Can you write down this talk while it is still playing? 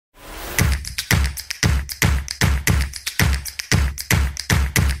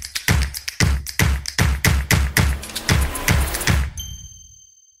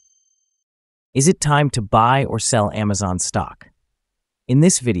Is it time to buy or sell Amazon stock? In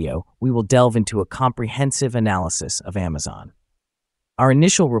this video, we will delve into a comprehensive analysis of Amazon. Our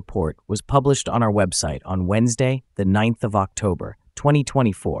initial report was published on our website on Wednesday, the 9th of October,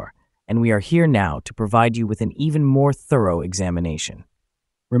 2024, and we are here now to provide you with an even more thorough examination.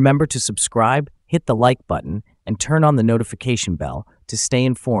 Remember to subscribe, hit the like button, and turn on the notification bell to stay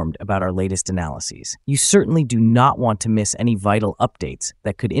informed about our latest analyses. You certainly do not want to miss any vital updates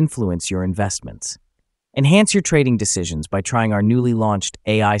that could influence your investments. Enhance your trading decisions by trying our newly launched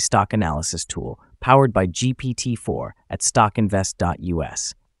AI stock analysis tool powered by GPT-4 at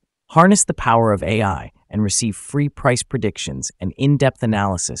StockInvest.us. Harness the power of AI and receive free price predictions and in-depth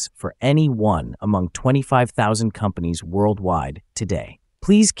analysis for any one among 25,000 companies worldwide today.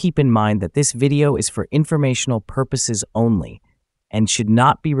 Please keep in mind that this video is for informational purposes only and should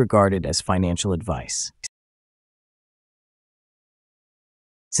not be regarded as financial advice.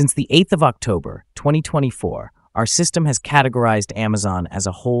 Since the 8th of October, 2024, our system has categorized Amazon as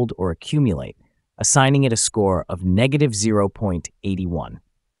a hold or accumulate, assigning it a score of negative 0.81.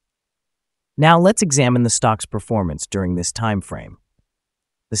 Now let's examine the stock's performance during this time frame.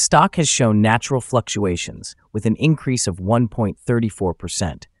 The stock has shown natural fluctuations with an increase of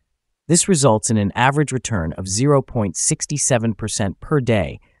 1.34%. This results in an average return of 0.67% per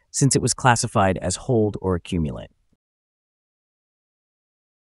day since it was classified as hold or accumulate.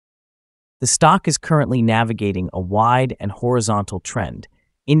 The stock is currently navigating a wide and horizontal trend,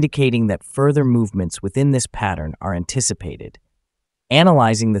 indicating that further movements within this pattern are anticipated.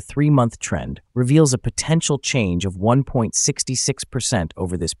 Analyzing the 3-month trend reveals a potential change of 1.66%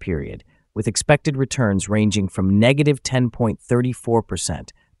 over this period, with expected returns ranging from negative 10.34%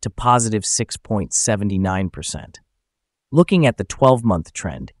 to positive 6.79%. Looking at the 12-month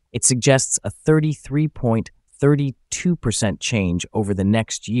trend, it suggests a 33.32% change over the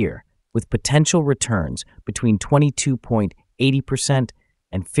next year, with potential returns between 22.80%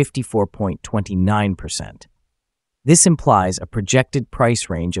 and 54.29%. This implies a projected price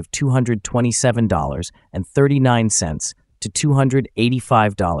range of $227.39 to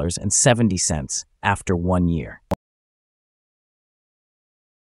 $285.70 after 1 year.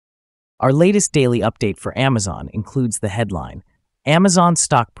 Our latest daily update for Amazon includes the headline, Amazon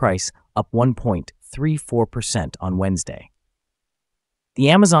stock price up 1.34% on Wednesday.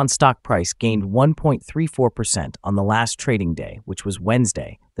 The Amazon stock price gained 1.34% on the last trading day, which was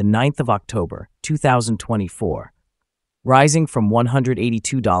Wednesday, the 9th of October, 2024. Rising from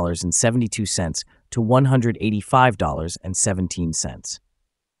 $182.72 to $185.17.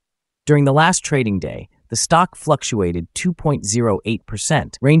 During the last trading day, the stock fluctuated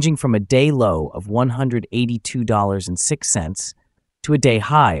 2.08%, ranging from a day low of $182.06 to a day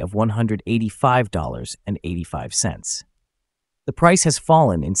high of $185.85. The price has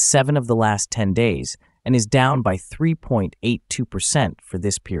fallen in 7 of the last 10 days and is down by 3.82% for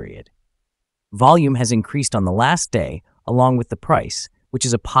this period. Volume has increased on the last day along with the price, which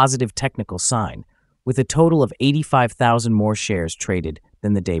is a positive technical sign, with a total of 85,000 more shares traded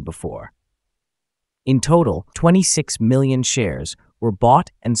than the day before. In total, 26 million shares were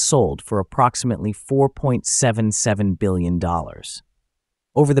bought and sold for approximately $4.77 billion.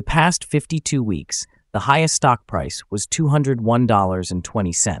 Over the past 52 weeks, the highest stock price was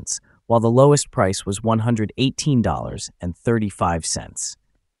 $201.20, while the lowest price was $118.35.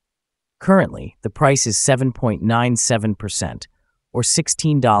 Currently, the price is 7.97%, or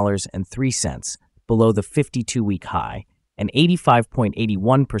 $16.03, below the 52-week high, and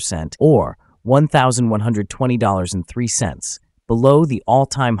 85.81%, or $1,120.03, below the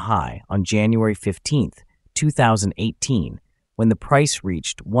all-time high on January 15, 2018, when the price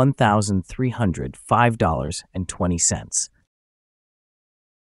reached $1,305.20.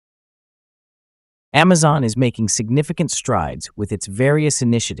 Amazon is making significant strides with its various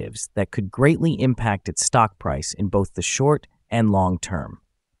initiatives that could greatly impact its stock price in both the short and long term.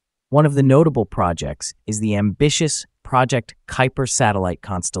 One of the notable projects is the ambitious Project Kuiper satellite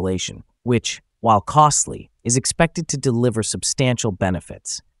constellation, which, while costly, is expected to deliver substantial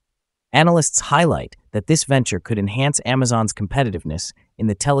benefits. Analysts highlight that this venture could enhance Amazon's competitiveness in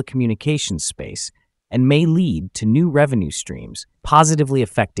the telecommunications space and may lead to new revenue streams, positively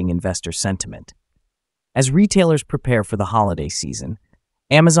affecting investor sentiment. As retailers prepare for the holiday season,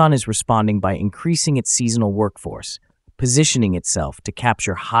 Amazon is responding by increasing its seasonal workforce, positioning itself to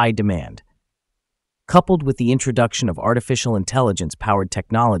capture high demand. Coupled with the introduction of artificial intelligence-powered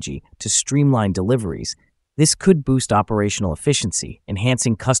technology to streamline deliveries, this could boost operational efficiency,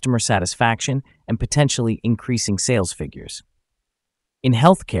 enhancing customer satisfaction and potentially increasing sales figures. In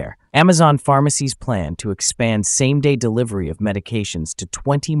healthcare, Amazon pharmacies plan to expand same-day delivery of medications to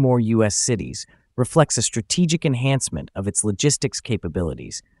 20 more U.S. cities, reflects a strategic enhancement of its logistics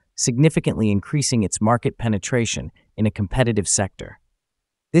capabilities, significantly increasing its market penetration in a competitive sector.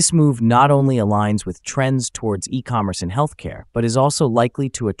 This move not only aligns with trends towards e-commerce in healthcare, but is also likely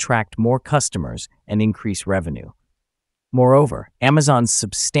to attract more customers and increase revenue. Moreover, Amazon's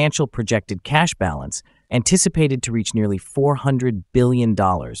substantial projected cash balance, anticipated to reach nearly $400 billion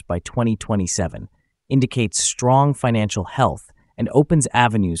by 2027, indicates strong financial health and opens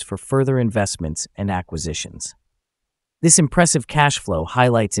avenues for further investments and acquisitions. This impressive cash flow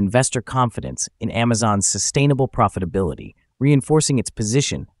highlights investor confidence in Amazon's sustainable profitability, reinforcing its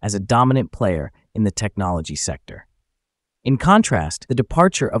position as a dominant player in the technology sector. In contrast, the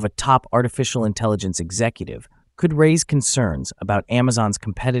departure of a top artificial intelligence executive could raise concerns about Amazon's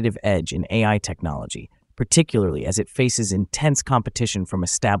competitive edge in AI technology, particularly as it faces intense competition from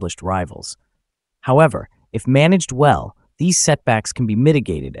established rivals. However, if managed well, these setbacks can be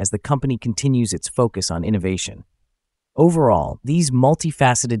mitigated as the company continues its focus on innovation. Overall, these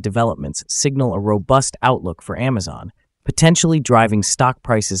multifaceted developments signal a robust outlook for Amazon, potentially driving stock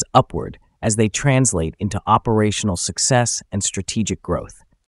prices upward as they translate into operational success and strategic growth.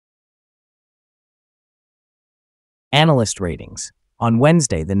 Analyst ratings. On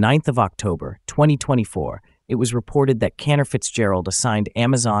Wednesday, the 9th of October, 2024, it was reported that Cantor Fitzgerald assigned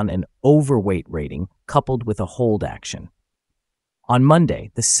Amazon an overweight rating coupled with a hold action. On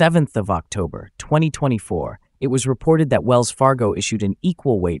Monday, the 7th of October, 2024, it was reported that Wells Fargo issued an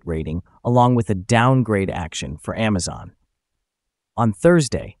equal weight rating along with a downgrade action for Amazon. On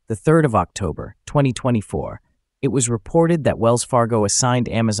Thursday, the 3rd of October, 2024, it was reported that Wells Fargo assigned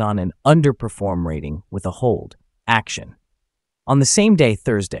Amazon an underperform rating with a hold action. On the same day,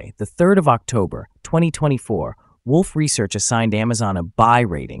 Thursday, the 3rd of October, 2024, Wolfe Research assigned Amazon a buy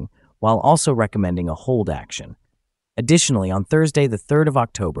rating while also recommending a hold action. Additionally, on Thursday, the 3rd of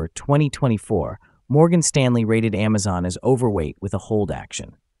October, 2024, Morgan Stanley rated Amazon as overweight with a hold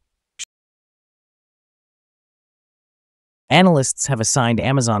action. Analysts have assigned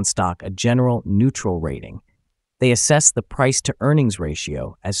Amazon stock a general neutral rating. They assess the price-to-earnings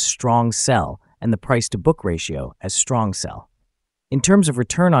ratio as strong sell and the price-to-book ratio as strong sell. In terms of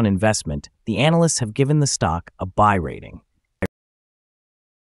return on investment, the analysts have given the stock a buy rating.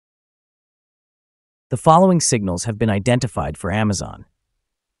 The following signals have been identified for Amazon.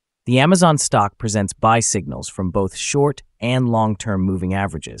 The Amazon stock presents buy signals from both short and long-term moving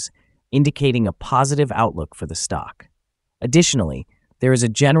averages, indicating a positive outlook for the stock. Additionally, there is a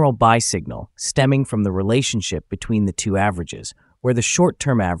general buy signal stemming from the relationship between the two averages, where the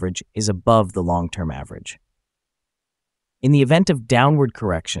short-term average is above the long-term average. In the event of downward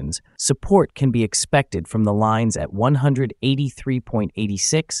corrections, support can be expected from the lines at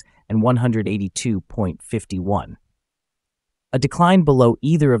 183.86 and 182.51. A decline below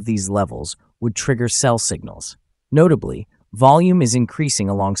either of these levels would trigger sell signals. Notably, volume is increasing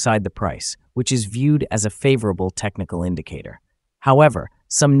alongside the price, which is viewed as a favorable technical indicator. However,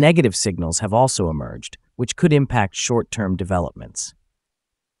 some negative signals have also emerged, which could impact short-term developments.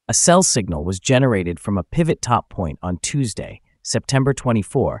 A sell signal was generated from a pivot top point on Tuesday, September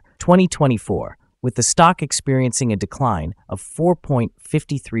 24, 2024, with the stock experiencing a decline of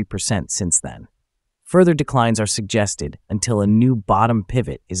 4.53% since then. Further declines are suggested until a new bottom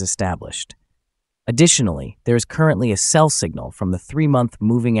pivot is established. Additionally, there is currently a sell signal from the 3-month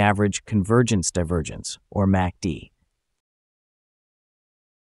moving average convergence divergence, or MACD.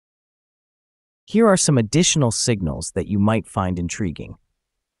 Here are some additional signals that you might find intriguing.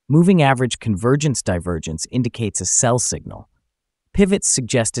 Moving average convergence divergence indicates a sell signal. Pivots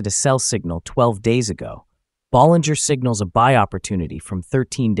suggested a sell signal 12 days ago. Bollinger signals a buy opportunity from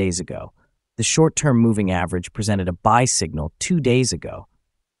 13 days ago. The short-term moving average presented a buy signal 2 days ago.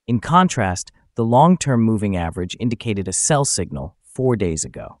 In contrast, the long-term moving average indicated a sell signal 4 days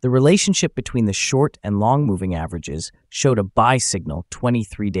ago. The relationship between the short and long moving averages showed a buy signal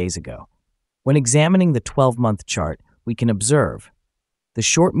 23 days ago. When examining the 12-month chart, we can observe the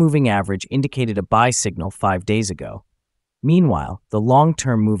short moving average indicated a buy signal 5 days ago. Meanwhile, the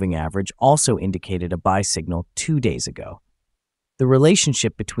long-term moving average also indicated a buy signal 2 days ago. The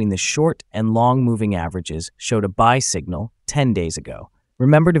relationship between the short and long moving averages showed a buy signal 10 days ago.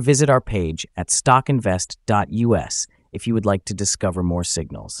 Remember to visit our page at StockInvest.us if you would like to discover more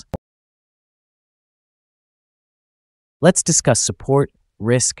signals. Let's discuss support,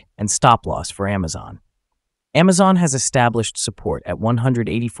 risk, and stop loss for Amazon. Amazon has established support at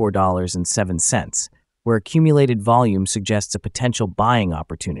 $184.07, where accumulated volume suggests a potential buying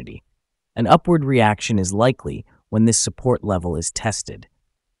opportunity. An upward reaction is likely when this support level is tested.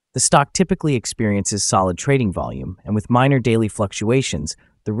 The stock typically experiences solid trading volume, and with minor daily fluctuations,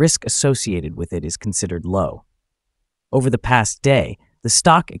 the risk associated with it is considered low. Over the past day, the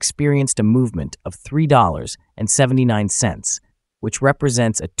stock experienced a movement of $3.79, which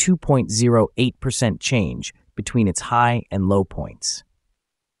represents a 2.08% change between its high and low points.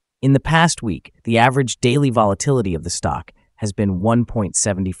 In the past week, the average daily volatility of the stock has been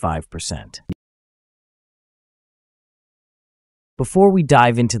 1.75%. Before we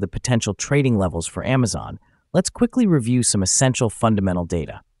dive into the potential trading levels for Amazon, let's quickly review some essential fundamental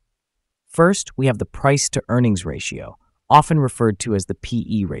data. First, we have the price-to-earnings ratio, often referred to as the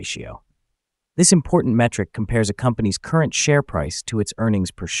PE ratio. This important metric compares a company's current share price to its earnings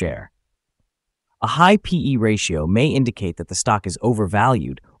per share. A high PE ratio may indicate that the stock is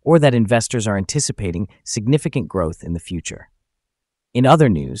overvalued or that investors are anticipating significant growth in the future. In other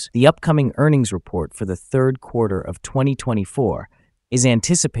news, the upcoming earnings report for the third quarter of 2024 is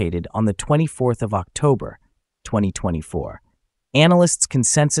anticipated on the 24th of October, 2024. Analysts'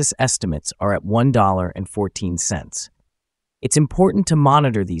 consensus estimates are at $1.14. It's important to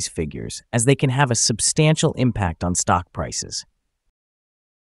monitor these figures as they can have a substantial impact on stock prices.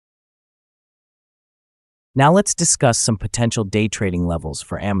 Now let's discuss some potential day trading levels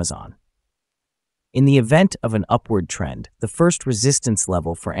for Amazon. In the event of an upward trend, the first resistance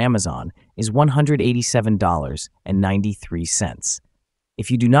level for Amazon is $187.93. If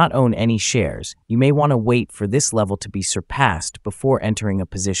you do not own any shares, you may want to wait for this level to be surpassed before entering a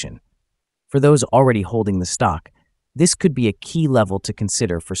position. For those already holding the stock, this could be a key level to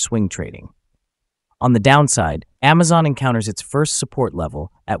consider for swing trading. On the downside, Amazon encounters its first support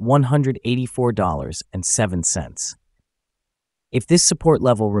level at $184.07. If this support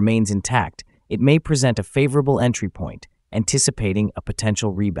level remains intact, it may present a favorable entry point, anticipating a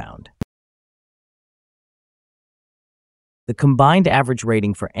potential rebound. The combined average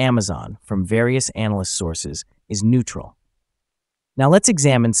rating for Amazon from various analyst sources is neutral. Now let's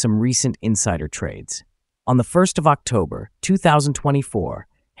examine some recent insider trades. On the 1st of October, 2024,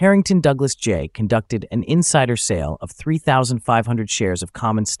 Harrington Douglas J. conducted an insider sale of 3,500 shares of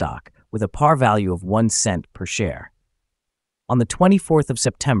common stock with a par value of 1 cent per share. On the 24th of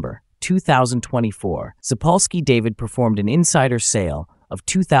September, 2024, Zapolsky David performed an insider sale of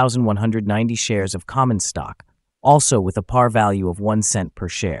 2,190 shares of common stock, also with a par value of 1 cent per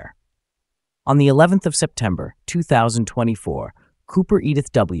share. On the 11th of September, 2024, Kuiper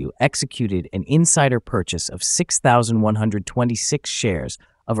Edith W. executed an insider purchase of 6,126 shares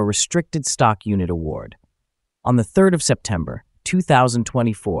of a restricted stock unit award. On the 3rd of September,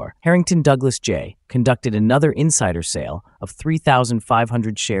 2024, Harrington Douglas J. conducted another insider sale of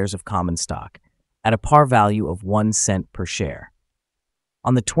 3,500 shares of common stock at a par value of 1 cent per share.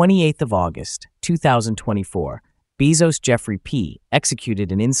 On the 28th of August, 2024, Bezos Jeffrey P.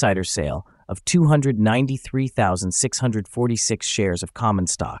 executed an insider sale of 293,646 shares of common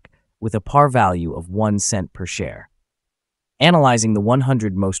stock with a par value of 1 cent per share. Analyzing the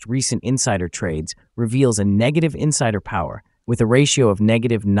 100 most recent insider trades reveals a negative insider power with a ratio of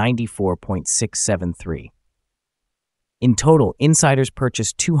negative 94.673. In total, insiders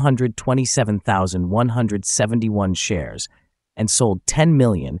purchased 227,171 shares and sold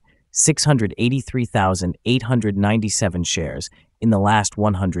 10,683,897 shares in the last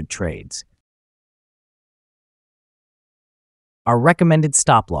 100 trades. Our recommended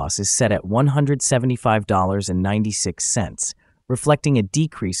stop loss is set at $175.96, reflecting a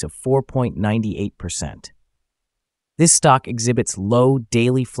decrease of 4.98%. This stock exhibits low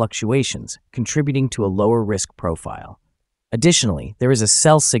daily fluctuations, contributing to a lower risk profile. Additionally, there is a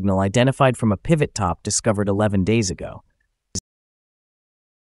sell signal identified from a pivot top discovered 11 days ago.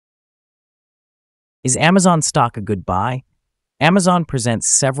 Is Amazon stock a good buy? Amazon presents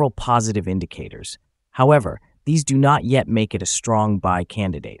several positive indicators. However, these do not yet make it a strong buy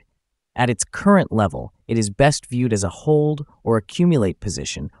candidate. At its current level, it is best viewed as a hold or accumulate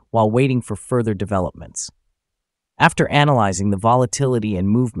position while waiting for further developments. After analyzing the volatility and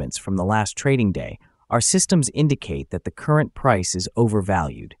movements from the last trading day, our systems indicate that the current price is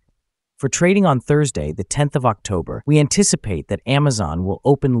overvalued. For trading on Thursday, the 10th of October, we anticipate that Amazon will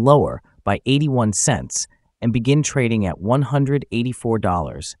open lower by 81 cents and begin trading at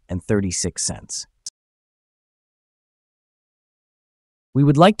 $184.36. We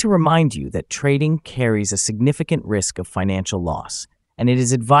would like to remind you that trading carries a significant risk of financial loss, and it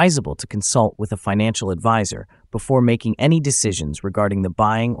is advisable to consult with a financial advisor before making any decisions regarding the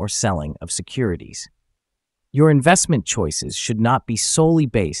buying or selling of securities. Your investment choices should not be solely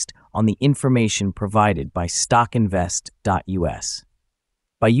based on the information provided by StockInvest.us.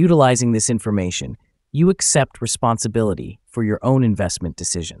 By utilizing this information, You accept responsibility for your own investment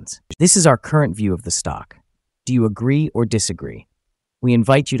decisions. This is our current view of the stock. Do you agree or disagree? We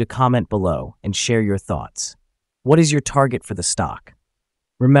invite you to comment below and share your thoughts. What is your target for the stock?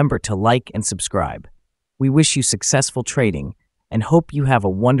 Remember to like and subscribe. We wish you successful trading and hope you have a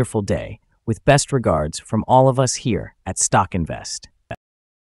wonderful day. With best regards from all of us here at Stock Invest.